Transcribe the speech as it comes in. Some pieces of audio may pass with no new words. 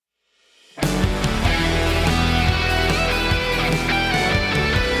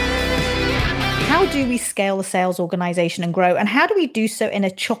do we scale the sales organization and grow? And how do we do so in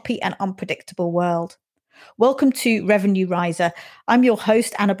a choppy and unpredictable world? Welcome to Revenue Riser. I'm your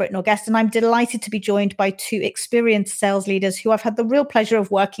host, Anna Britnell-Guest, and I'm delighted to be joined by two experienced sales leaders who I've had the real pleasure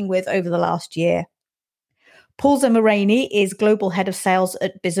of working with over the last year. Paul Zamorani is Global Head of Sales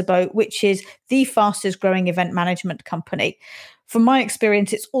at Bizzabo, which is the fastest growing event management company. From my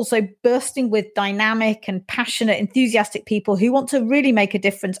experience, it's also bursting with dynamic and passionate, enthusiastic people who want to really make a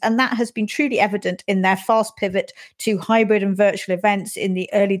difference. And that has been truly evident in their fast pivot to hybrid and virtual events in the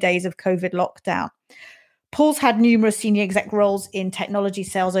early days of COVID lockdown. Paul's had numerous senior exec roles in technology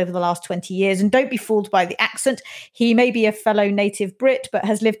sales over the last 20 years. And don't be fooled by the accent. He may be a fellow native Brit, but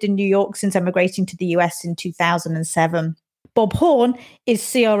has lived in New York since emigrating to the US in 2007. Bob Horn is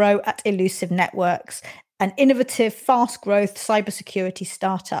CRO at Elusive Networks, an innovative, fast-growth cybersecurity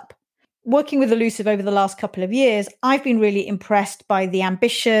startup. Working with Elusive over the last couple of years, I've been really impressed by the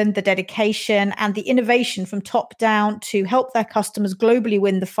ambition, the dedication, and the innovation from top down to help their customers globally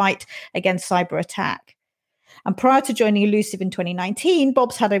win the fight against cyber attack. And prior to joining Elusive in 2019,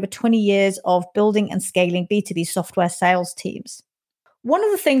 Bob's had over 20 years of building and scaling B2B software sales teams. One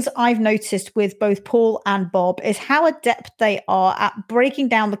of the things I've noticed with both Paul and Bob is how adept they are at breaking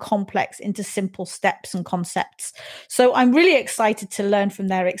down the complex into simple steps and concepts. So I'm really excited to learn from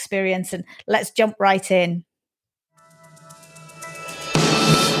their experience, and let's jump right in.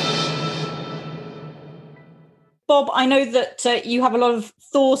 Bob, I know that you have a lot of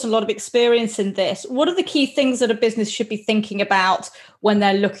thought and a lot of experience in this. What are the key things that a business should be thinking about when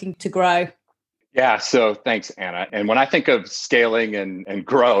they're looking to grow? Yeah, so thanks, Anna. And when I think of scaling and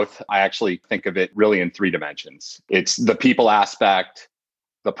growth, I actually think of it really in three dimensions. It's the people aspect,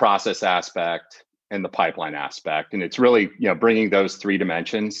 the process aspect, and the pipeline aspect. And it's really, bringing those three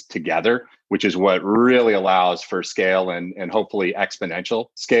dimensions together, which is what really allows for scale and hopefully exponential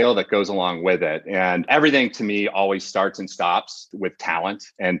scale that goes along with it. And everything to me always starts and stops with talent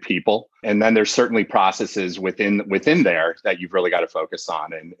and people. And then there's certainly processes within there that you've really got to focus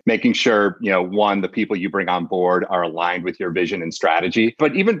on, and making sure, one, the people you bring on board are aligned with your vision and strategy,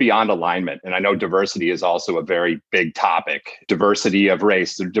 but even beyond alignment. And I know diversity is also a very big topic. Diversity of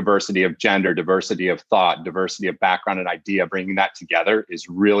race, diversity of gender, diversity of thought, diversity of background and idea, bringing that together is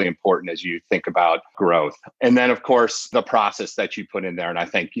really important as you think about growth. And then, of course, the process that you put in there. And I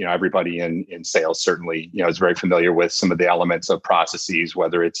think, everybody in sales certainly, is very familiar with some of the elements of processes,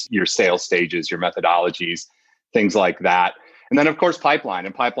 whether it's your sales stages, your methodologies, things like that. And then, of course, pipeline.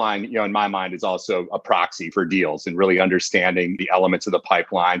 And pipeline, in my mind, is also a proxy for deals, and really understanding the elements of the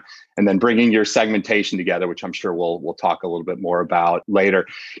pipeline, and then bringing your segmentation together, which I'm sure we'll talk a little bit more about later.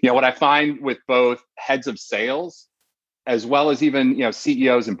 What I find with both heads of sales as well as even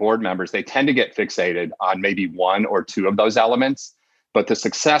CEOs and board members, they tend to get fixated on maybe one or two of those elements, but the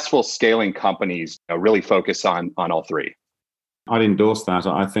successful scaling companies really focus on all three. I'd endorse that.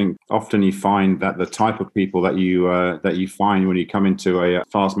 I think often you find that the type of people that you find when you come into a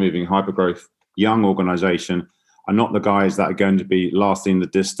fast-moving, hyper-growth young organization are not the guys that are going to be lasting the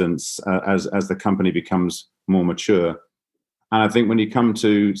distance as the company becomes more mature. And I think when you come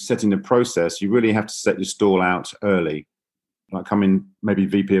to setting the process, you really have to set your stall out early. Like coming maybe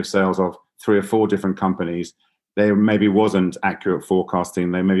VP of sales of 3 or 4 different companies, there maybe wasn't accurate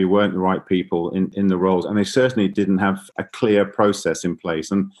forecasting. They maybe weren't the right people in the roles, and they certainly didn't have a clear process in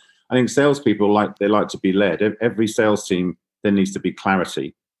place. And I think salespeople like to be led. Every sales team, there needs to be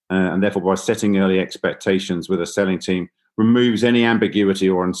clarity, and therefore by setting early expectations with a selling team removes any ambiguity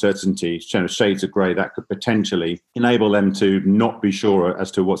or uncertainty, shades of grey that could potentially enable them to not be sure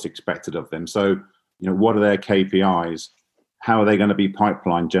as to what's expected of them. So, what are their KPIs? How are they going to be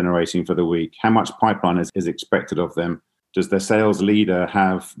pipeline generating for the week? How much pipeline is expected of them? Does their sales leader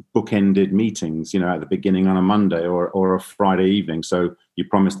have bookended meetings, at the beginning on a Monday or a Friday evening? So you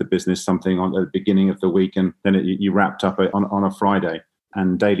promise the business something at the beginning of the week, and then you wrapped up on a Friday.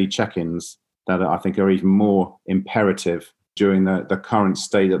 And daily check-ins that I think are even more imperative during the current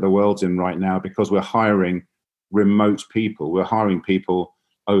state that the world's in right now, because we're hiring remote people. We're hiring people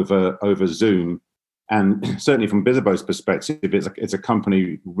over Zoom. And certainly from Bizzabo's perspective, it's a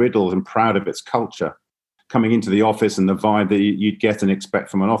company riddled and proud of its culture. Coming into the office and the vibe that you'd get and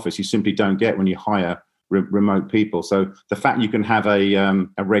expect from an office, you simply don't get when you hire remote people. So the fact you can have a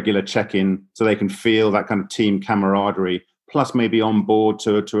regular check-in so they can feel that kind of team camaraderie, plus maybe on board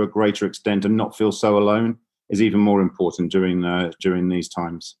to a greater extent and not feel so alone, is even more important during these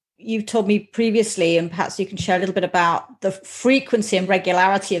times. You've told me previously, and perhaps you can share a little bit about the frequency and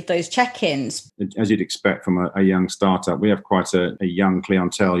regularity of those check-ins. As you'd expect from a young startup, we have quite a young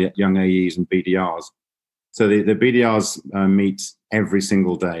clientele, young AEs and BDRs. So the BDRs meet every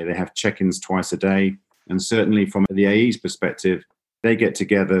single day. They have check-ins twice a day. And certainly from the AE's perspective, they get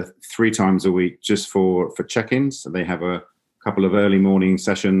together 3 times a week just for check-ins. So they have a couple of early morning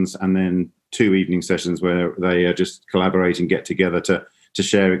sessions and then 2 evening sessions where they just collaborate and get together to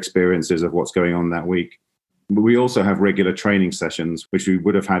share experiences of what's going on that week. We also have regular training sessions, which we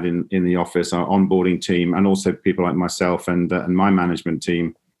would have had in the office. Our onboarding team and also people like myself and my management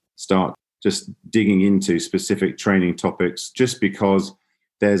team start just digging into specific training topics just because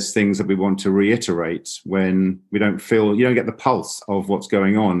there's things that we want to reiterate when we don't feel, you don't get the pulse of what's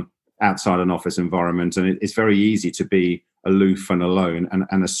going on outside an office environment. And it's very easy to be aloof and alone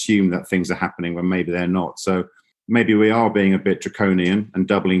and assume that things are happening when maybe they're not. So maybe we are being a bit draconian and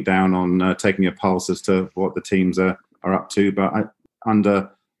doubling down on taking a pulse as to what the teams are up to. But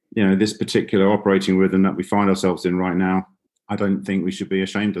under this particular operating rhythm that we find ourselves in right now, I don't think we should be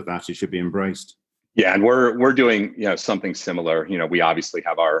ashamed of that. It should be embraced. Yeah, and we're doing something similar. We obviously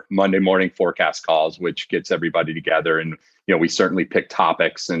have our Monday morning forecast calls, which gets everybody together, and we certainly pick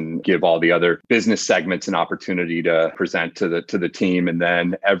topics and give all the other business segments an opportunity to present to the team. And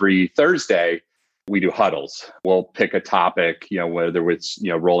then every Thursday we do huddles. We'll pick a topic, whether it's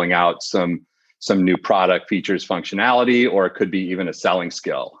rolling out some new product features, functionality, or it could be even a selling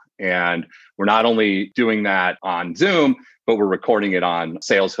skill. And we're not only doing that on Zoom, but we're recording it on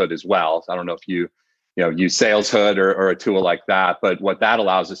SalesHood as well. So I don't know if you use SalesHood or a tool like that. But what that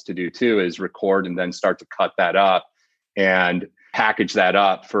allows us to do too is record and then start to cut that up and package that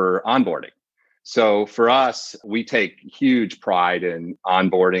up for onboarding. So for us, we take huge pride in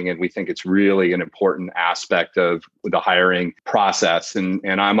onboarding, and we think it's really an important aspect of the hiring process. And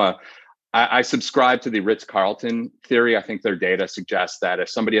I subscribe to the Ritz-Carlton theory. I think their data suggests that if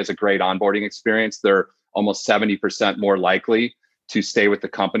somebody has a great onboarding experience, they're almost 70% more likely to stay with the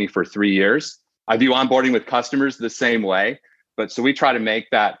company for 3 years. I view onboarding with customers the same way. But so we try to make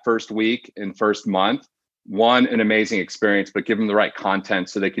that first week and first month, an amazing experience, but give them the right content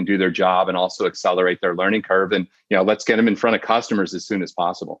so they can do their job and also accelerate their learning curve. And, let's get them in front of customers as soon as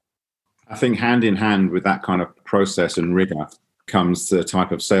possible. I think hand in hand with that kind of process and rigor comes the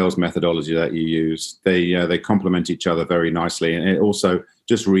type of sales methodology that you use. They complement each other very nicely. And it also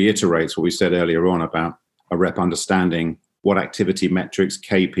just reiterates what we said earlier on about a rep understanding what activity metrics,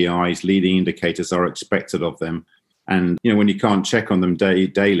 KPIs, leading indicators are expected of them. And when you can't check on them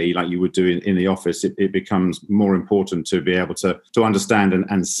daily like you would do in the office, it becomes more important to be able to understand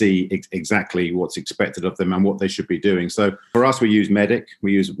and see exactly what's expected of them and what they should be doing. So for us, we use Medic.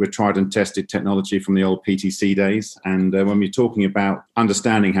 We're tried and tested technology from the old PTC days. And when we're talking about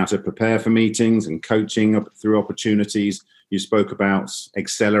understanding how to prepare for meetings and coaching through opportunities, you spoke about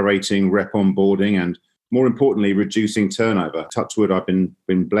accelerating rep onboarding and, more importantly, reducing turnover. Touch wood, I've been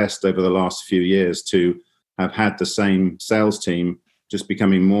blessed over the last few years to have had the same sales team just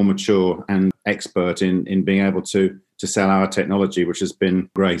becoming more mature and expert in being able to sell our technology, which has been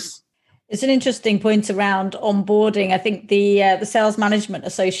grace. It's an interesting point around onboarding. I think the Sales Management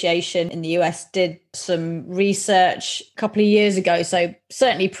Association in the US did some research a couple of years ago, so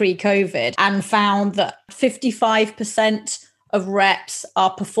certainly pre-COVID, and found that 55% of reps are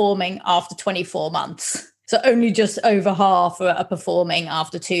performing after 24 months. So only just over half are performing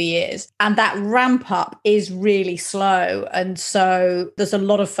after 2 years. And that ramp up is really slow. And so there's a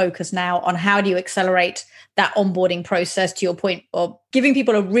lot of focus now on how do you accelerate that onboarding process, to your point of giving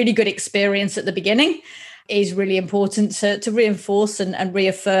people a really good experience at the beginning is really important to reinforce and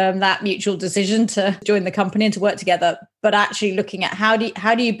reaffirm that mutual decision to join the company and to work together. But actually looking at how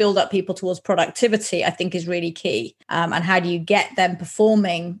do you build up people towards productivity, I think is really key. And how do you get them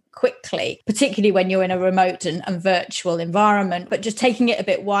performing quickly, particularly when you're in a remote and virtual environment, but just taking it a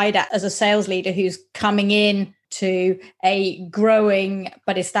bit wider as a sales leader who's coming in to a growing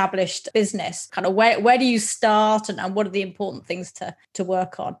but established business. Kind of where do you start and what are the important things to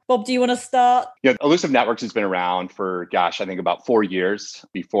work on? Bob, do you want to start? Yeah, Elusive Networks has been around for, I think about 4 years.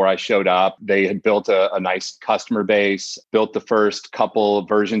 Before I showed up, they had built a nice customer base, built the first couple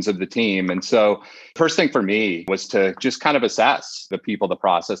versions of the team. And so first thing for me was to just kind of assess the people, the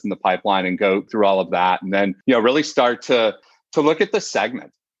process, and the pipeline and go through all of that. And then, really start to look at the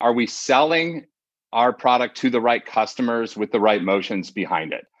segment. Are we selling our product to the right customers with the right motions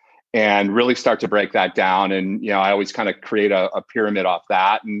behind it, and really start to break that down? And, I always kind of create a pyramid off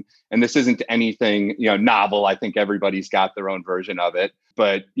that. And this isn't anything, novel. I think everybody's got their own version of it.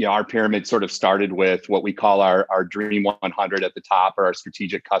 But, our pyramid sort of started with what we call our Dream 100 at the top, or our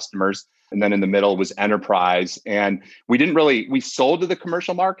strategic customers. And then in the middle was enterprise. And we sold to the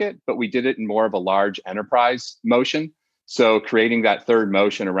commercial market, but we did it in more of a large enterprise motion. So creating that third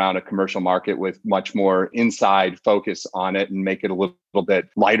motion around a commercial market with much more inside focus on it and make it a little bit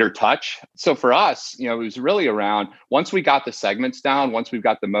lighter touch. So for us, it was really around once we got the segments down, once we've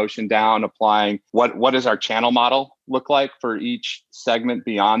got the motion down, applying what does our channel model look like for each segment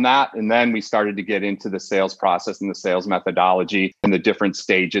beyond that. And then we started to get into the sales process and the sales methodology and the different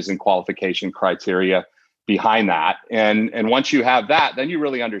stages and qualification criteria behind that. And once you have that, then you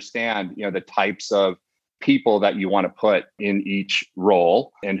really understand, the types of people that you want to put in each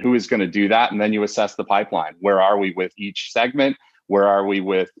role and who is going to do that. And then you assess the pipeline. Where are we with each segment? Where are we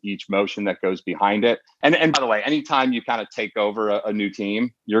with each motion that goes behind it? And by the way, anytime you kind of take over a new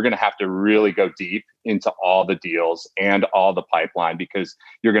team, you're going to have to really go deep into all the deals and all the pipeline, because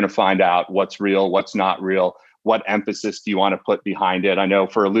you're going to find out what's real, what's not real, what emphasis do you want to put behind it. I know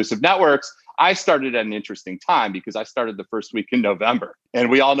for Elusive Networks, I started at an interesting time because I started the first week in November. And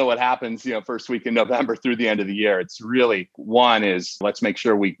we all know what happens, first week in November through the end of the year. It's really, one is let's make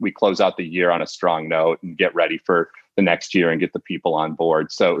sure we close out the year on a strong note and get ready for the next year and get the people on board.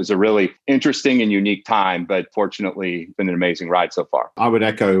 So it was a really interesting and unique time, but fortunately, it's been an amazing ride so far. I would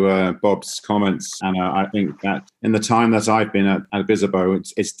echo Bob's comments, and I think that in the time that I've been at Visibo,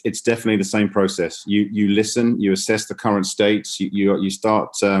 it's definitely the same process. You listen, you assess the current states, you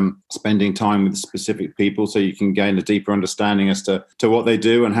start spending time with specific people so you can gain a deeper understanding as to what they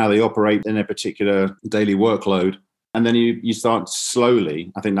do and how they operate in a particular daily workload. And then you start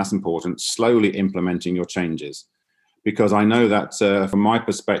slowly, I think that's important, slowly implementing your changes. Because I know that from my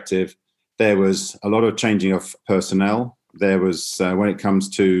perspective, there was a lot of changing of personnel. There was, when it comes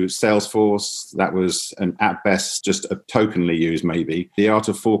to Salesforce, that was at best just a tokenly used maybe. The art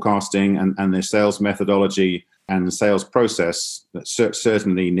of forecasting and the sales methodology and the sales process that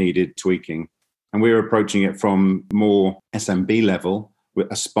certainly needed tweaking. And we were approaching it from more SMB level. We're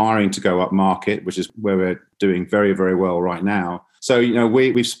aspiring to go up market, which is where we're doing very, very well right now. So,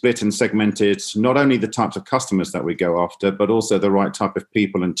 we've split and segmented not only the types of customers that we go after, but also the right type of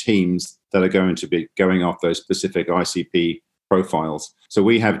people and teams that are going to be going off those specific ICP profiles. So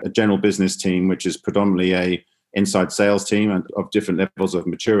we have a general business team, which is predominantly a inside sales team of different levels of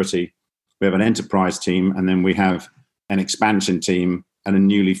maturity. We have an enterprise team, and then we have an expansion team and a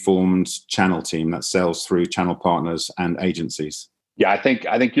newly formed channel team that sells through channel partners and agencies. Yeah, I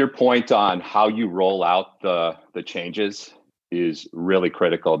think your point on how you roll out the changes is really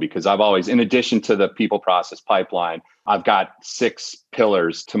critical, because I've always, in addition to the people process pipeline, I've got 6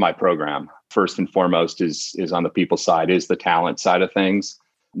 pillars to my program. First and foremost is on the people side, is the talent side of things.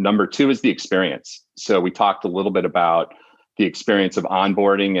 Number 2 is the experience. So we talked a little bit about the experience of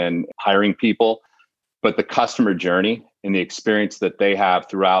onboarding and hiring people, but the customer journey and the experience that they have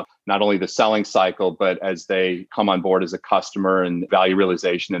throughout not only the selling cycle, but as they come on board as a customer, and value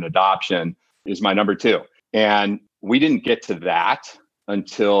realization and adoption is my number 2. And we didn't get to that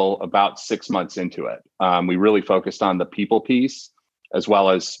until about 6 months into it. We really focused on the people piece, as well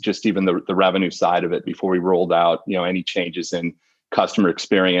as just even the revenue side of it before we rolled out, any changes in customer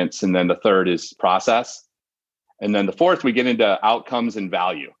experience. And then the third is process. And then the fourth, we get into outcomes and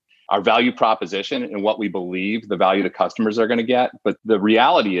value, our value proposition and what we believe the value the customers are going to get. But the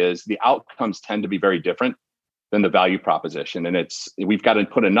reality is the outcomes tend to be very different than the value proposition. And we've got to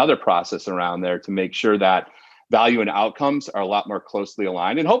put another process around there to make sure that value and outcomes are a lot more closely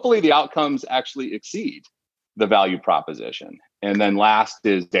aligned. And hopefully the outcomes actually exceed the value proposition. And then last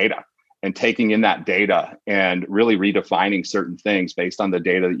is data, and taking in that data and really redefining certain things based on the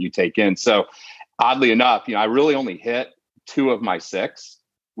data that you take in. So oddly enough, I really only hit 2 of my 6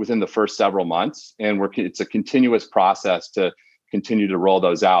 within the first several months. And it's a continuous process to continue to roll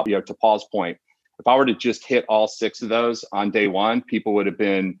those out. To Paul's point, if I were to just hit all 6 of those on day one, people would have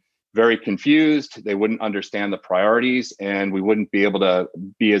been very confused. They wouldn't understand the priorities, and we wouldn't be able to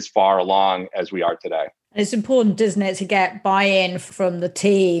be as far along as we are today. It's important, isn't it, to get buy-in from the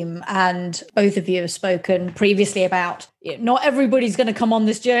team. And both of you have spoken previously about not everybody's going to come on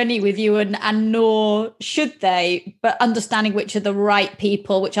this journey with you, and nor should they, but understanding which are the right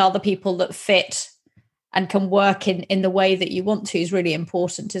people, which are the people that fit and can work in the way that you want to is really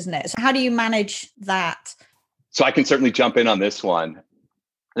important, isn't it? So how do you manage that? So I can certainly jump in on this one.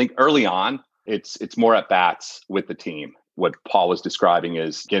 I think early on, it's more at bats with the team. What Paul was describing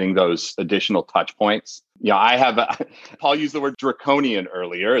is getting those additional touch points. Paul used the word draconian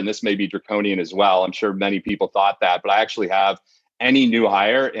earlier, and this may be draconian as well. I'm sure many people thought that, but I actually have any new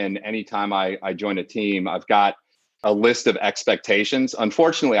hire, and anytime I join a team, I've got a list of expectations.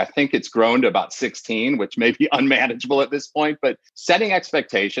 Unfortunately, I think it's grown to about 16, which may be unmanageable at this point, but setting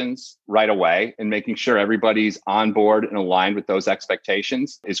expectations right away and making sure everybody's on board and aligned with those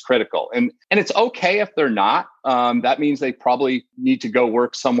expectations is critical. And it's okay if they're not. That means they probably need to go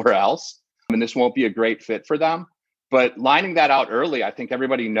work somewhere else, and this won't be a great fit for them. But lining that out early, I think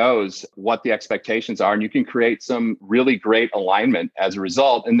everybody knows what the expectations are, and you can create some really great alignment as a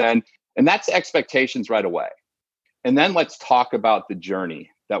result. And that's expectations right away. And then let's talk about the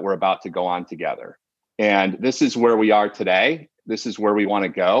journey that we're about to go on together. And this is where we are today. This is where we want to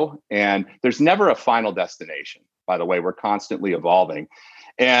go. And there's never a final destination, by the way. We're constantly evolving.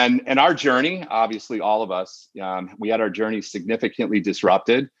 And our journey, obviously, all of us, we had our journey significantly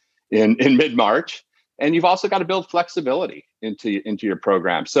disrupted in mid-March. And you've also got to build flexibility into your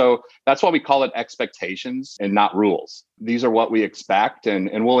program. So that's why we call it expectations and not rules. These are what we expect,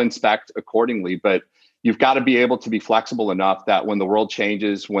 and we'll inspect accordingly. But you've got to be able to be flexible enough that when the world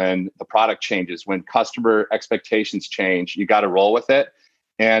changes, when the product changes, when customer expectations change, you got to roll with it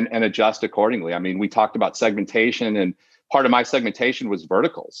and adjust accordingly. I mean, we talked about segmentation, and part of my segmentation was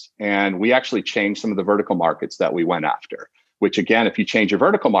verticals. And we actually changed some of the vertical markets that we went after, which again, if you change your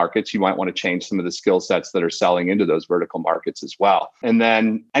vertical markets, you might want to change some of the skill sets that are selling into those vertical markets as well. And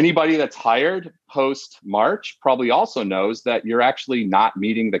then anybody that's hired post-March probably also knows that you're actually not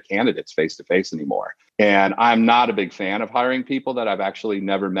meeting the candidates face-to-face anymore. And I'm not a big fan of hiring people that I've actually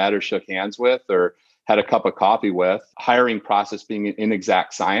never met or shook hands with or had a cup of coffee with. Hiring process being an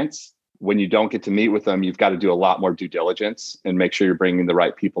inexact science. When you don't get to meet with them, you've got to do a lot more due diligence and make sure you're bringing the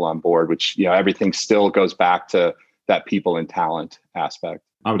right people on board, which, everything still goes back to that people and talent aspect.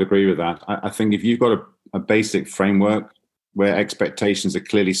 I would agree with that. I think if you've got a basic framework where expectations are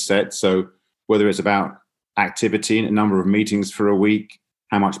clearly set, so whether it's about activity, a number of meetings for a week,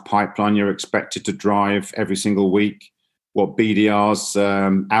 how much pipeline you're expected to drive every single week, what BDR's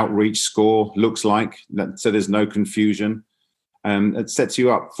outreach score looks like, so there's no confusion. It sets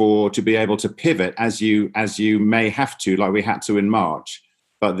you up to be able to pivot as you may have to, like we had to in March.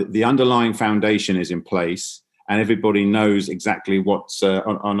 But the underlying foundation is in place, and everybody knows exactly what's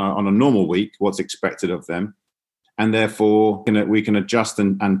on a normal week, what's expected of them, and therefore we can adjust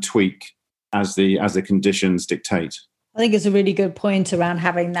and tweak as the conditions dictate. I think it's a really good point around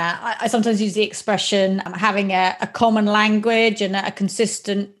having that. I sometimes use the expression having a common language and a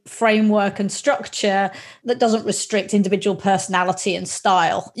consistent framework and structure that doesn't restrict individual personality and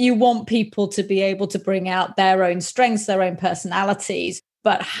style. You want people to be able to bring out their own strengths, their own personalities,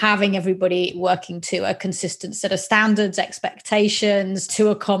 but having everybody working to a consistent set of standards, expectations, to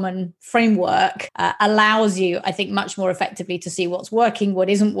a common framework allows you, I think, much more effectively to see what's working, what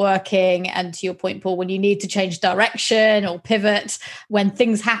isn't working. And to your point, Paul, when you need to change direction or pivot, when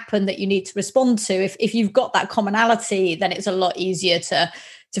things happen that you need to respond to, if you've got that commonality, then it's a lot easier to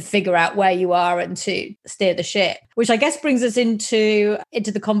figure out where you are and to steer the ship, which I guess brings us into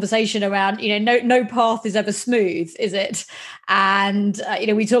the conversation around, no path is ever smooth, is it? And,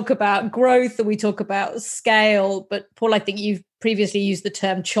 we talk about growth and we talk about scale, but Paul, I think you've previously used the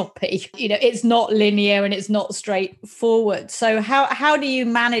term choppy. It's not linear and it's not straightforward. So how do you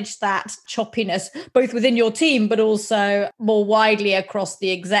manage that choppiness, both within your team, but also more widely across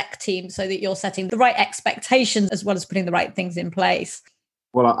the exec team, so that you're setting the right expectations as well as putting the right things in place?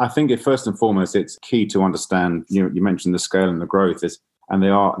 Well, I think first and foremost, it's key to understand, you mentioned the scale and the growth, and they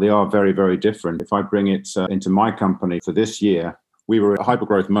are very, very different. If I bring it into my company for this year, we were in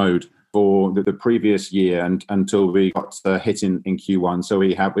hypergrowth mode for the previous year and until we got hit in Q1. So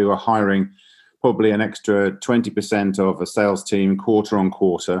we were hiring probably an extra 20% of a sales team quarter on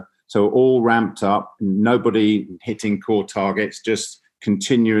quarter. So all ramped up, nobody hitting core targets, just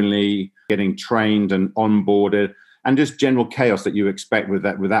continually getting trained and onboarded. And just general chaos that you expect with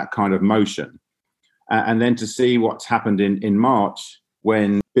that kind of motion. And then to see what's happened in March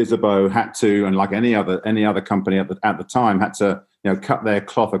when Bizzabo had to, and like any other company at the time, had to cut their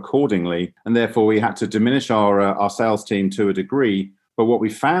cloth accordingly, and therefore we had to diminish our sales team to a degree. But what we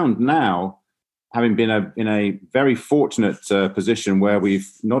found now, having been in a very fortunate position where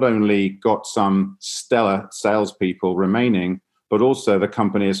we've not only got some stellar salespeople remaining, but also the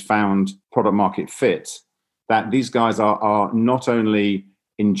company has found product market fit. That these guys are not only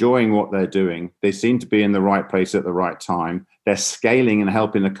enjoying what they're doing, they seem to be in the right place at the right time. They're scaling and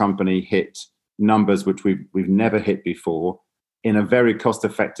helping the company hit numbers which we've never hit before in a very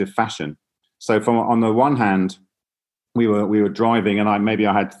cost-effective fashion. So on the one hand, we were driving, and I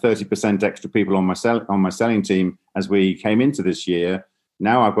had 30% extra people on my selling team as we came into this year.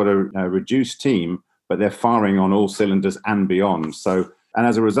 Now I've got a reduced team, but they're firing on all cylinders and beyond. And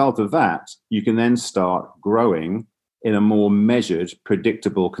as a result of that, you can then start growing in a more measured,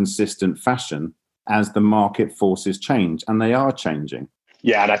 predictable, consistent fashion as the market forces change. And they are changing.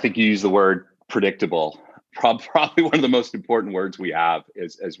 Yeah, and I think you use the word predictable. Probably one of the most important words we have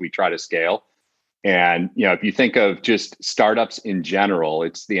as we try to scale. And if you think of just startups in general,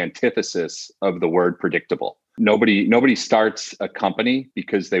 it's the antithesis of the word predictable. Nobody starts a company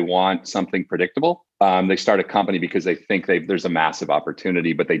because they want something predictable. They start a company because they think there's a massive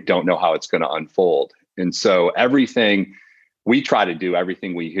opportunity, but they don't know how it's going to unfold. And so everything we try to do,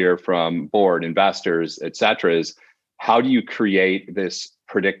 everything we hear from board, investors, et cetera, is how do you create this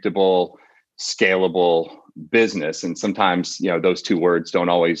predictable, scalable business? And sometimes, those two words don't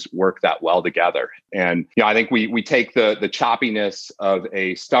always work that well together. And, I think we take the choppiness of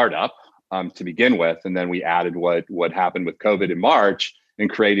a startup to begin with, and then we added what happened with COVID in March and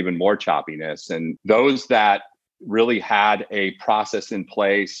create even more choppiness. And those that really had a process in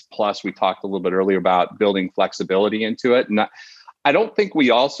place, plus we talked a little bit earlier about building flexibility into it. And I don't think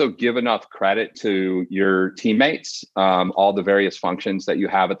we also give enough credit to your teammates, all the various functions that you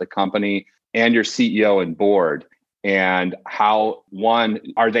have at the company, and your CEO and board, and how, one,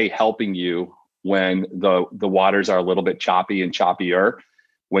 are they helping you when the waters are a little bit choppy and choppier,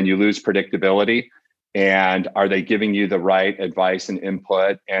 when you lose predictability? And are they giving you the right advice and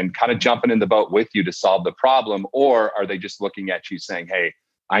input and kind of jumping in the boat with you to solve the problem? Or are they just looking at you saying, hey,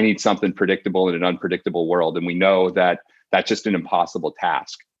 I need something predictable in an unpredictable world? And we know that that's just an impossible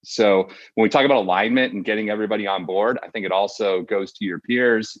task. So when we talk about alignment and getting everybody on board, I think it also goes to your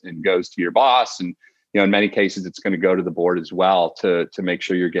peers and goes to your boss. And in many cases, it's going to go to the board as well to make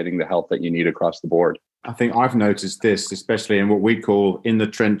sure you're getting the help that you need across the board. I think I've noticed this, especially in what we call in the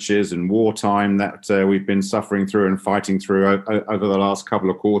trenches and wartime that we've been suffering through and fighting through over the last couple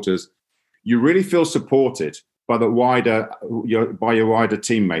of quarters. You really feel supported by your wider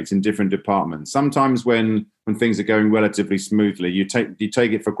teammates in different departments. Sometimes when things are going relatively smoothly, you take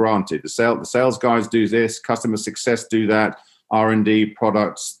it for granted. The sales guys do this, customer success do that, R&D,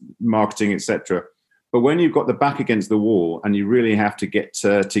 products, marketing, etc. But when you've got the back against the wall and you really have to get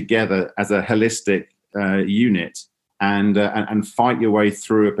together as a holistic unit and fight your way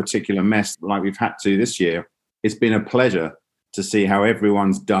through a particular mess like we've had to this year, it's been a pleasure to see how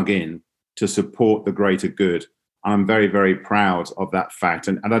everyone's dug in to support the greater good. I'm very, very proud of that fact.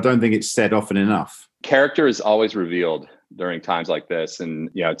 And I don't think it's said often enough. Character is always revealed during times like this. And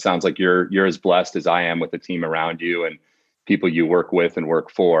it sounds like you're as blessed as I am with the team around you and people you work with and work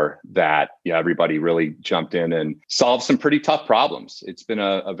for, that everybody really jumped in and solved some pretty tough problems. It's been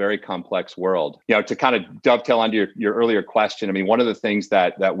a very complex world. To kind of dovetail onto your earlier question, I mean, one of the things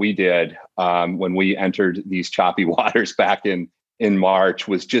that we did when we entered these choppy waters back in March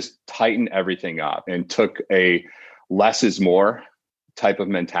was just tighten everything up and took a less is more type of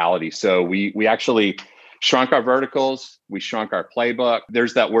mentality. So we actually shrunk our verticals, we shrunk our playbook.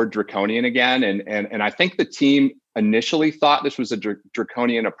 There's that word draconian again. And I think the team initially thought this was a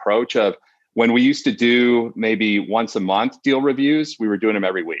draconian approach of when we used to do maybe once a month deal reviews, we were doing them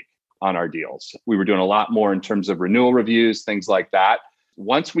every week on our deals. We were doing a lot more in terms of renewal reviews, things like that.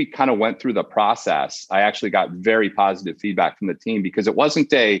 Once we kind of went through the process, I actually got very positive feedback from the team because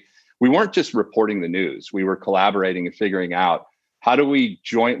we weren't just reporting the news. We were collaborating and figuring out how do we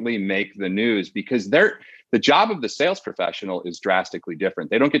jointly make the news, because the job of the sales professional is drastically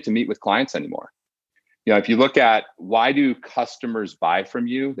different. They don't get to meet with clients anymore. If you look at why do customers buy from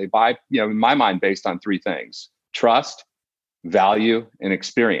you, they buy, in my mind, based on three things: trust, value, and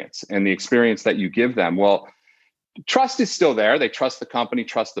experience. And the experience that you give them, well, trust is still there. They trust the company,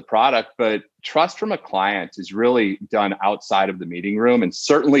 trust the product, but trust from a client is really done outside of the meeting room and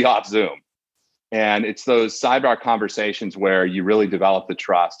certainly off Zoom. And it's those sidebar conversations where you really develop the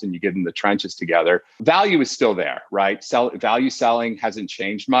trust and you get in the trenches together. Value is still there, right? Value selling hasn't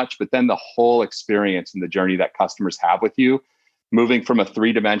changed much, but then the whole experience and the journey that customers have with you, moving from a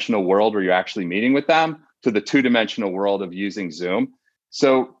 3-dimensional world where you're actually meeting with them to the 2-dimensional world of using Zoom.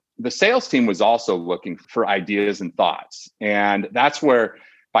 So the sales team was also looking for ideas and thoughts. And that's where,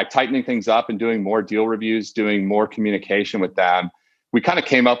 by tightening things up and doing more deal reviews, doing more communication with them, we kind of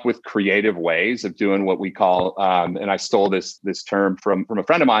came up with creative ways of doing what we call, and I stole this term from a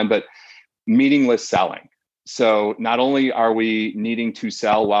friend of mine, but meaningless selling. So not only are we needing to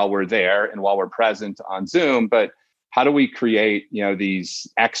sell while we're there and while we're present on Zoom, but how do we create, these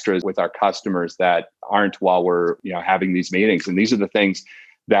extras with our customers that aren't while we're, having these meetings? And these are the things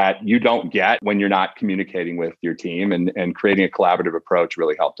that you don't get when you're not communicating with your team, and creating a collaborative approach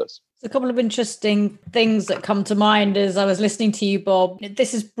really helped us. A couple of interesting things that come to mind as I was listening to you, Bob.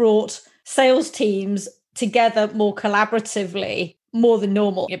 This has brought sales teams together more collaboratively, more than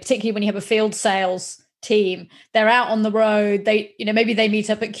normal, particularly when you have a field sales team. They're out on the road. They, maybe they meet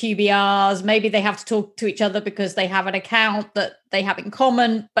up at QBRs. Maybe they have to talk to each other because they have an account that they have in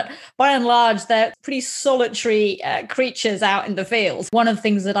common. But by and large, they're pretty solitary creatures out in the field. One of the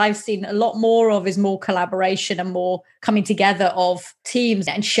things that I've seen a lot more of is more collaboration and more coming together of teams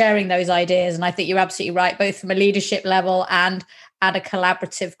and sharing those ideas. And I think you're absolutely right, both from a leadership level and at a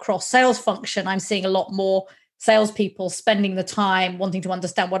collaborative cross-sales function. I'm seeing a lot more salespeople spending the time wanting to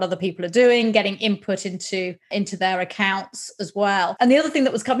understand what other people are doing, getting input into their accounts as well. And the other thing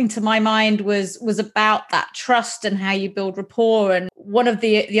that was coming to my mind was about that trust and how you build rapport. And one of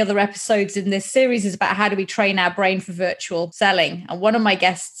the other episodes in this series is about how do we train our brain for virtual selling. And one of my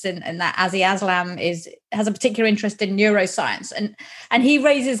guests in that, Azi Aslam, has a particular interest in neuroscience. And he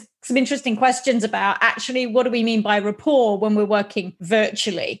raises some interesting questions about actually what do we mean by rapport when we're working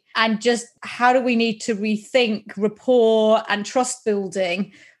virtually, and just how do we need to rethink rapport and trust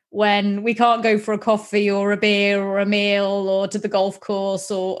building when we can't go for a coffee or a beer or a meal or to the golf course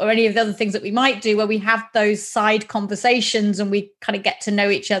or any of the other things that we might do, where we have those side conversations and we kind of get to know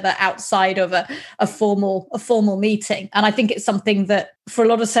each other outside of a formal meeting. And I think it's something that for a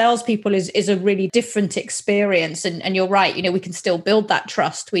lot of salespeople is a really different experience. And you're right, we can still build that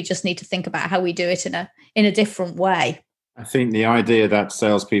trust. We just need to think about how we do it in a different way. I think the idea that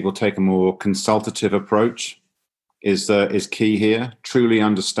salespeople take a more consultative approach is key here. Truly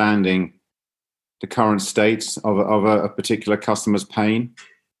understanding the current states of a particular customer's pain,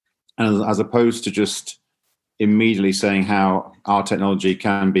 and as opposed to just immediately saying how our technology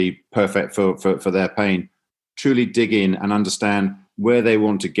can be perfect for their pain, truly dig in and understand where they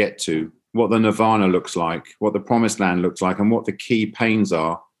want to get to, what the nirvana looks like, what the promised land looks like, and what the key pains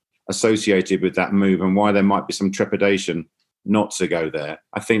are associated with that move, and why there might be some trepidation not to go there.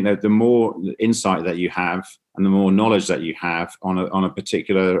 I think that the more insight that you have and the more knowledge that you have on a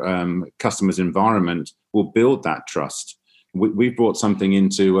particular customer's environment will build that trust. We've brought something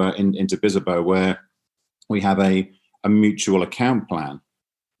into Bizzabo where we have a mutual account plan,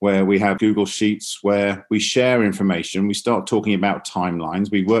 where we have Google Sheets where we share information. We start talking about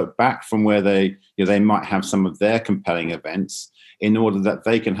timelines. We work back from where they might have some of their compelling events in order that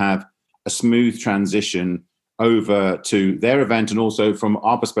they can have a smooth transition over to their event, and also from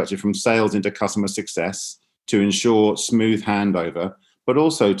our perspective, from sales into customer success, to ensure smooth handover, but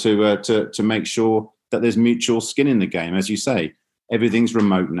also to make sure that there's mutual skin in the game. As you say, everything's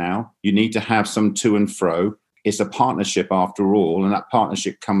remote now. You need to have some to and fro. It's a partnership after all, and that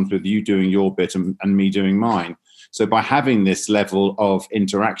partnership comes with you doing your bit and me doing mine. So by having this level of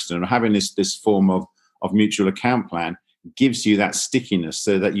interaction and having this form of mutual account plan, gives you that stickiness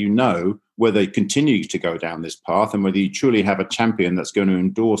so that you know whether you continue to go down this path and whether you truly have a champion that's going to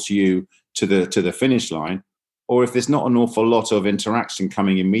endorse you to the finish line, or if there's not an awful lot of interaction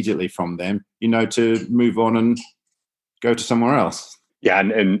coming immediately from them, to move on and go to somewhere else. Yeah,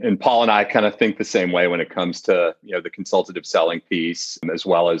 and Paul and I kind of think the same way when it comes to the consultative selling piece, as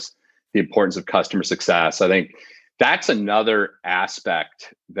well as the importance of customer success. I think that's another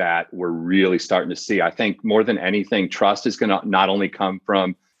aspect that we're really starting to see. I think more than anything, trust is going to not only come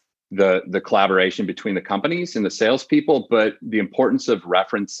from the collaboration between the companies and the salespeople, but the importance of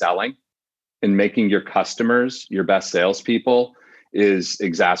reference selling and making your customers your best salespeople is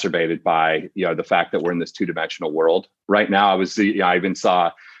exacerbated by the fact that we're in this two-dimensional world right now. I even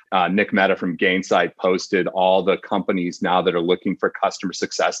saw Nick Mehta from Gainsight posted all the companies now that are looking for customer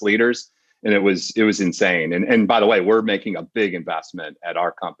success leaders. And it was insane. And by the way, we're making a big investment at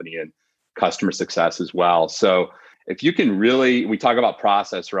our company in customer success as well. So if you can really, we talk about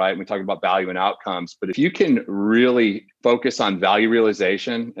process, right? We talk about value and outcomes, but if you can really focus on value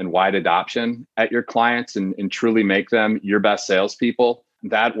realization and wide adoption at your clients and truly make them your best salespeople,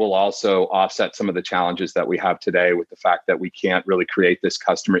 that will also offset some of the challenges that we have today with the fact that we can't really create this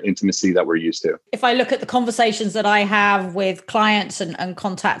customer intimacy that we're used to. If I look at the conversations that I have with clients and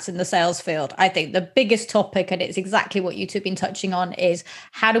contacts in the sales field, I think the biggest topic, and it's exactly what you two have been touching on, is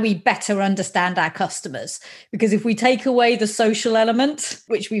how do we better understand our customers? Because if we take away the social element,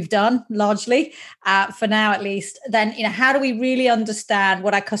 which we've done largely, for now at least, then how do we really understand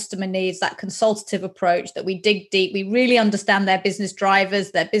what our customer needs, that consultative approach, that we dig deep, we really understand their business drivers,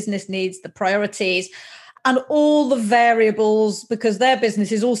 their business needs, the priorities, and all the variables, because their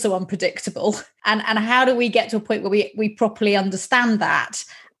business is also unpredictable. And how do we get to a point where we properly understand that?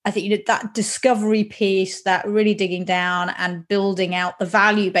 I think that discovery piece, that really digging down and building out the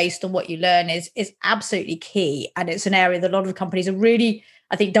value based on what you learn is absolutely key. And it's an area that a lot of companies are really,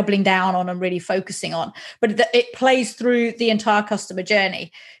 I think, doubling down on and really focusing on. But it plays through the entire customer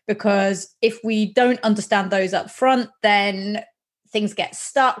journey, because if we don't understand those up front, then things get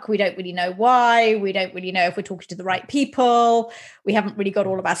stuck. We don't really know why. We don't really know if we're talking to the right people. We haven't really got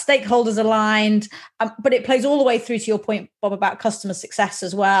all of our stakeholders aligned. But it plays all the way through to your point, Bob, about customer success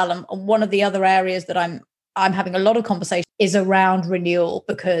as well. And one of the other areas that I'm having a lot of conversation is around renewal,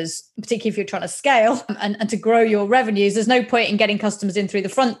 because particularly if you're trying to scale and to grow your revenues, there's no point in getting customers in through the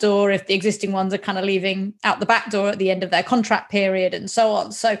front door if the existing ones are kind of leaving out the back door at the end of their contract period and so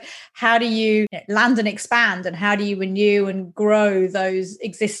on. So how do you land and expand, and how do you renew and grow those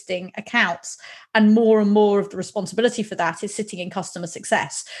existing accounts? And more of the responsibility for that is sitting in customer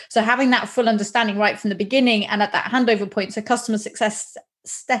success. So having that full understanding right from the beginning and at that handover point, so customer success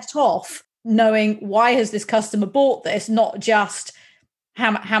set off, knowing why has this customer bought this, not just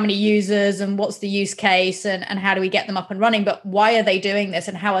how many users and what's the use case and how do we get them up and running, but why are they doing this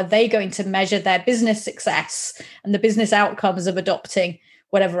and how are they going to measure their business success and the business outcomes of adopting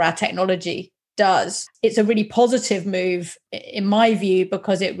whatever our technology does. It's a really positive move in my view,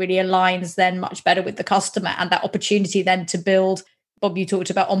 because it really aligns then much better with the customer, and that opportunity then to build. Bob, you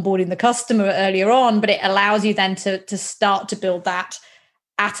talked about onboarding the customer earlier on, but it allows you then to start to build that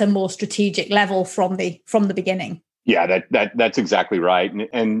at a more strategic level from the beginning. Yeah, that's exactly right.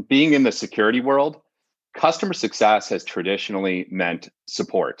 And being in the security world, customer success has traditionally meant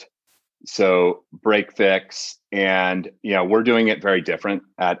support. So break fix, and we're doing it very different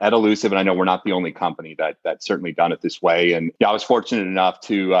at Elusive, and I know we're not the only company that's certainly done it this way. And I was fortunate enough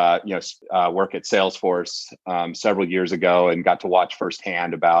to work at Salesforce several years ago and got to watch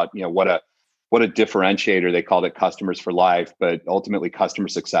firsthand about what a differentiator. They called it customers for life, but ultimately customer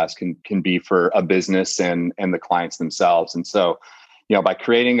success can be for a business and the clients themselves. And so, by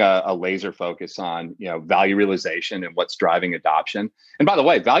creating a laser focus on, value realization and what's driving adoption. And by the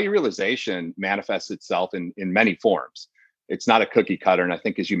way, value realization manifests itself in many forms. It's not a cookie cutter. And I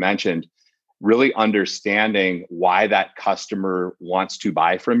think, as you mentioned, really understanding why that customer wants to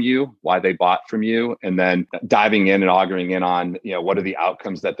buy from you, why they bought from you, and then diving in and augering in on, what are the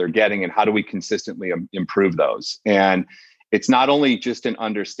outcomes that they're getting and how do we consistently improve those? And it's not only just an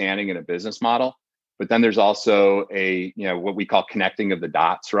understanding in a business model, but then there's also what we call connecting of the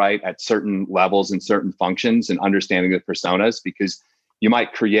dots, right? At certain levels and certain functions, and understanding the personas, because you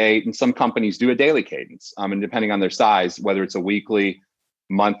might create, and some companies do a daily cadence, and depending on their size, whether it's a weekly,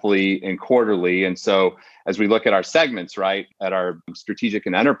 monthly, and quarterly. And so as we look at our segments, right, at our strategic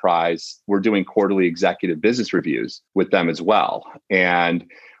and enterprise, we're doing quarterly executive business reviews with them as well. And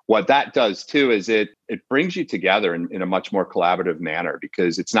what that does too is it brings you together in a much more collaborative manner,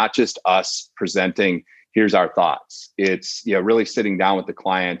 because it's not just us presenting, here's our thoughts. It's really sitting down with the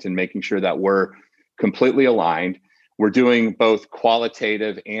client and making sure that we're completely aligned. We're doing both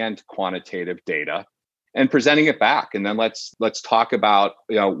qualitative and quantitative data and presenting it back. And then let's talk about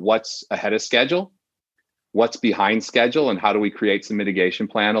what's ahead of schedule, what's behind schedule, and how do we create some mitigation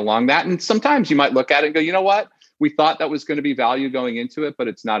plan along that. And sometimes you might look at it and go, you know what? We thought that was going to be value going into it, but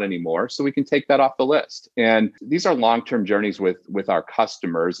it's not anymore. So we can take that off the list. And these are long-term journeys with our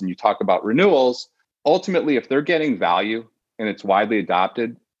customers. And you talk about renewals. Ultimately, if they're getting value and it's widely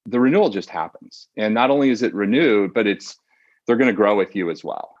adopted, the renewal just happens. And not only is it renewed, but they're going to grow with you as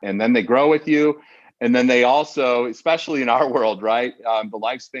well. And then they grow with you. And then they also, especially in our world, right, the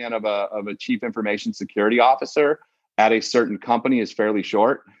lifespan of a chief information security officer at a certain company is fairly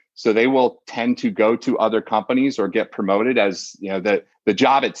short. So they will tend to go to other companies or get promoted, as the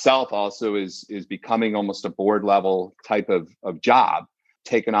job itself also is becoming almost a board level type of job,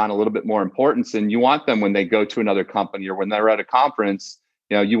 taking on a little bit more importance. And you want them, when they go to another company or when they're at a conference,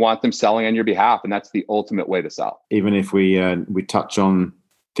 you want them selling on your behalf. And that's the ultimate way to sell. Even if we touch on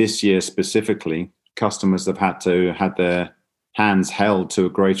this year specifically, customers have had their hands held to a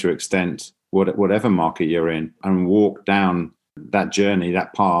greater extent, whatever market you're in, and walk down that journey,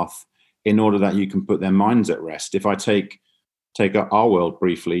 that path, in order that you can put their minds at rest. If I take our world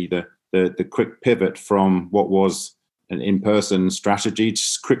briefly, the quick pivot from what was an in-person strategy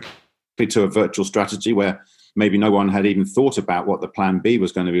just quickly to a virtual strategy, where maybe no one had even thought about what the plan B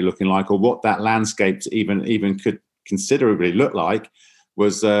was going to be looking like, or what that landscape even could considerably look like,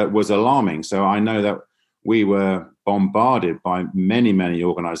 was alarming. So I know that we were bombarded by many, many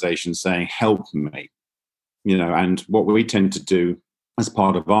organizations saying, help me. And what we tend to do as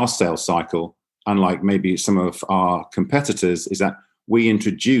part of our sales cycle, unlike maybe some of our competitors, is that we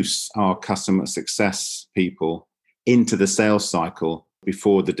introduce our customer success people into the sales cycle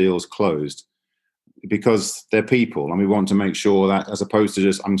before the deal's closed, because they're people, and we want to make sure that, as opposed to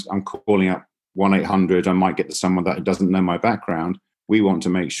just I'm calling up 1-800, I might get to someone that doesn't know my background. We want to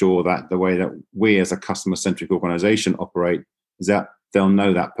make sure that the way that we as a customer-centric organization operate is that they'll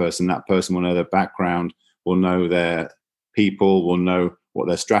know that person will know their background, will know their people, will know what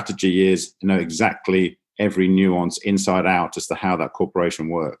their strategy is, know exactly every nuance inside out as to how that corporation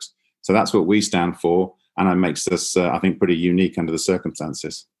works. So that's what we stand for. And it makes us, I think, pretty unique under the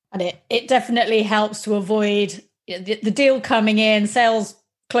circumstances. And it definitely helps to avoid the deal coming in, sales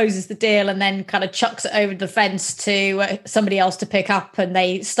closes the deal and then kind of chucks it over the fence to somebody else to pick up, and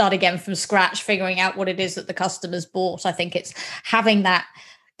they start again from scratch, figuring out what it is that the customer's bought. I think it's having that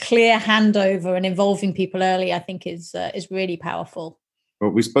clear handover and involving people early, I think is really powerful.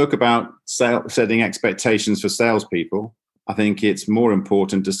 Well, we spoke about setting expectations for salespeople. I think it's more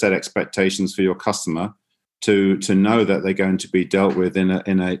important to set expectations for your customer to know that they're going to be dealt with in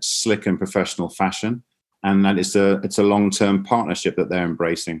a slick and professional fashion, and that it's a long-term partnership that they're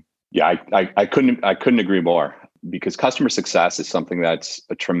embracing. Yeah, I couldn't agree more, because customer success is something that's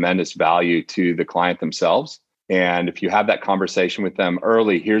a tremendous value to the client themselves. And if you have that conversation with them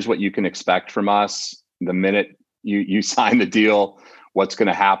early, here's what you can expect from us the minute you sign the deal, what's going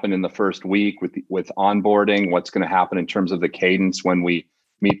to happen in the first week with onboarding, what's going to happen in terms of the cadence when we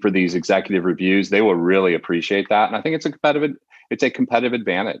meet for these executive reviews, they will really appreciate that. And I think it's a competitive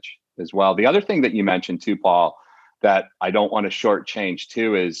advantage as well. The other thing that you mentioned too, Paul, that I don't want to shortchange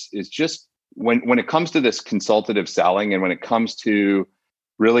too is just when it comes to this consultative selling, and when it comes to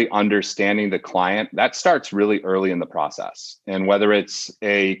really understanding the client, that starts really early in the process. And whether it's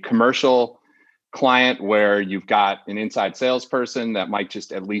a commercial client where you've got an inside salesperson that might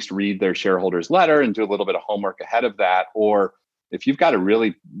just at least read their shareholders letter and do a little bit of homework ahead of that, or if you've got a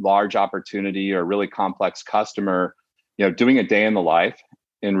really large opportunity or a really complex customer, doing a day in the life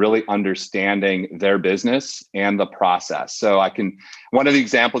and really understanding their business and the process. So one of the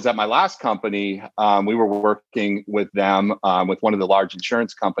examples at my last company, we were working with them, with one of the large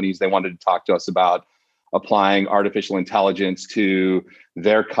insurance companies. They wanted to talk to us about applying artificial intelligence to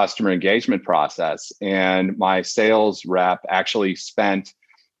their customer engagement process. And my sales rep actually spent,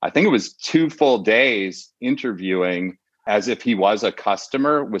 I think it was 2 full days interviewing as if he was a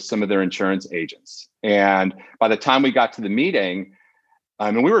customer with some of their insurance agents. And by the time we got to the meeting,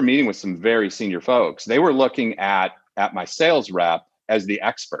 and we were meeting with some very senior folks, they were looking at my sales rep as the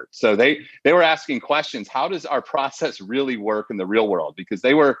expert. So they were asking questions. How does our process really work in the real world? Because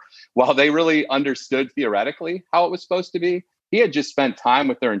while they really understood theoretically how it was supposed to be, he had just spent time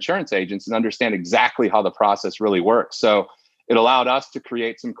with their insurance agents and understand exactly how the process really works. So it allowed us to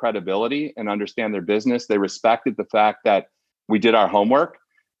create some credibility and understand their business. They respected the fact that we did our homework,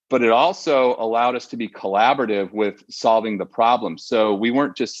 but it also allowed us to be collaborative with solving the problem. So we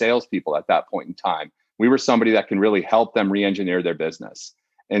weren't just salespeople at that point in time. We were somebody that can really help them re-engineer their business.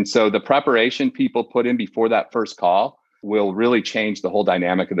 And so the preparation people put in before that first call will really change the whole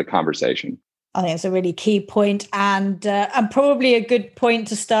dynamic of the conversation. I think it's a really key point, and probably a good point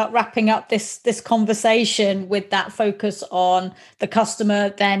to start wrapping up this conversation with that focus on the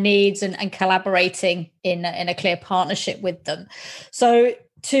customer, their needs, and collaborating in a clear partnership with them. So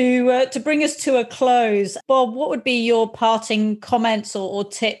to bring us to a close, Bob, what would be your parting comments or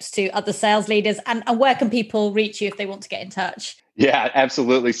tips to other sales leaders, and where can people reach you if they want to get in touch? Yeah,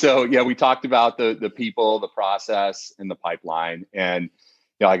 absolutely. So we talked about the people, the process, and the pipeline. And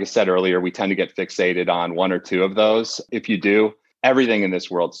like I said earlier, we tend to get fixated on 1 or 2 of those. If you do, everything in this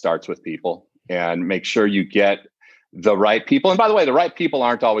world starts with people, and make sure you get the right people. And by the way, the right people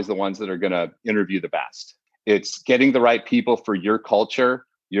aren't always the ones that are going to interview the best. It's getting the right people for your culture,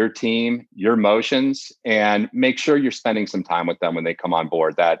 your team, your motions, and make sure you're spending some time with them when they come on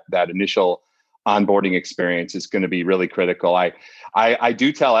board. That initial onboarding experience is going to be really critical. I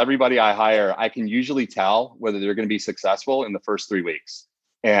do tell everybody I hire, I can usually tell whether they're going to be successful in the first 3 weeks.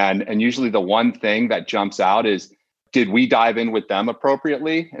 And usually the one thing that jumps out is, did we dive in with them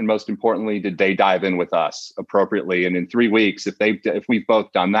appropriately? And most importantly, did they dive in with us appropriately? And in 3 weeks, if we've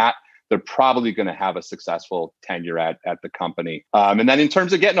both done that, they're probably going to have a successful tenure at the company. And then in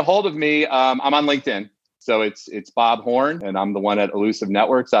terms of getting a hold of me, I'm on LinkedIn. So it's Bob Horn, and I'm the one at Elusive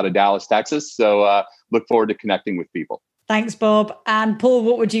Networks out of Dallas, Texas. So look forward to connecting with people. Thanks, Bob. And Paul,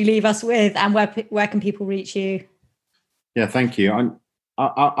 what would you leave us with, and where can people reach you? Yeah, thank you.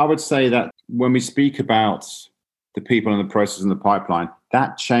 I would say that when we speak about the people and the process and the pipeline,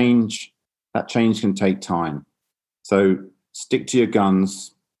 that change can take time. So stick to your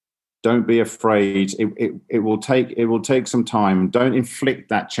guns. Don't be afraid. It will take some time. Don't inflict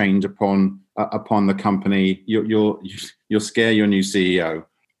that change upon the company. You'll scare your new CEO.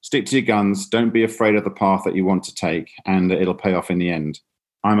 Stick to your guns. Don't be afraid of the path that you want to take, and it'll pay off in the end.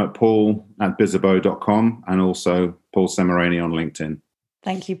 I'm at paul@bizzabo.com, and also Paul Semerani on LinkedIn.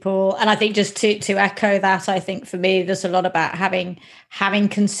 Thank you, Paul. And I think just to echo that, I think for me, there's a lot about having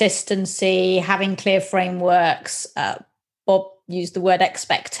consistency, having clear frameworks, used the word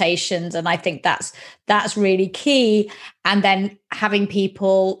expectations. And I think that's really key. And then having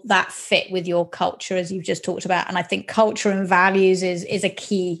people that fit with your culture, as you've just talked about. And I think culture and values is a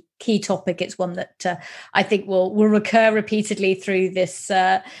key topic. It's one that I think will recur repeatedly through this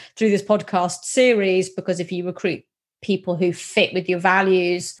podcast series, because if you recruit people who fit with your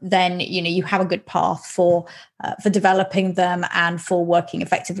values, then you have a good path for developing them and for working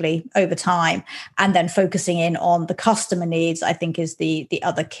effectively over time. And then focusing in on the customer needs, I think, is the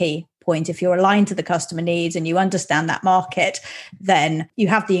other key point. If you're aligned to the customer needs and you understand that market, then you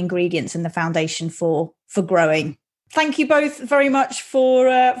have the ingredients and the foundation for growing. Thank you both very much for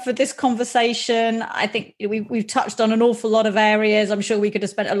this conversation. I think we've touched on an awful lot of areas. I'm sure we could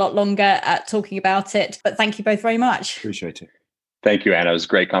have spent a lot longer talking about it, but thank you both very much. Appreciate it. Thank you, Anna. It was a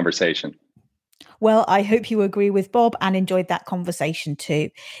great conversation. Well, I hope you agree with Bob and enjoyed that conversation too.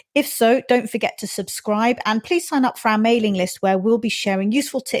 If so, don't forget to subscribe and please sign up for our mailing list, where we'll be sharing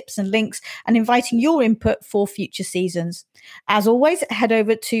useful tips and links and inviting your input for future seasons. As always, head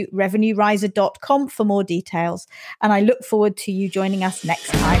over to revenueriser.com for more details. And I look forward to you joining us next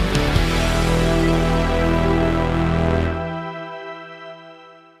time.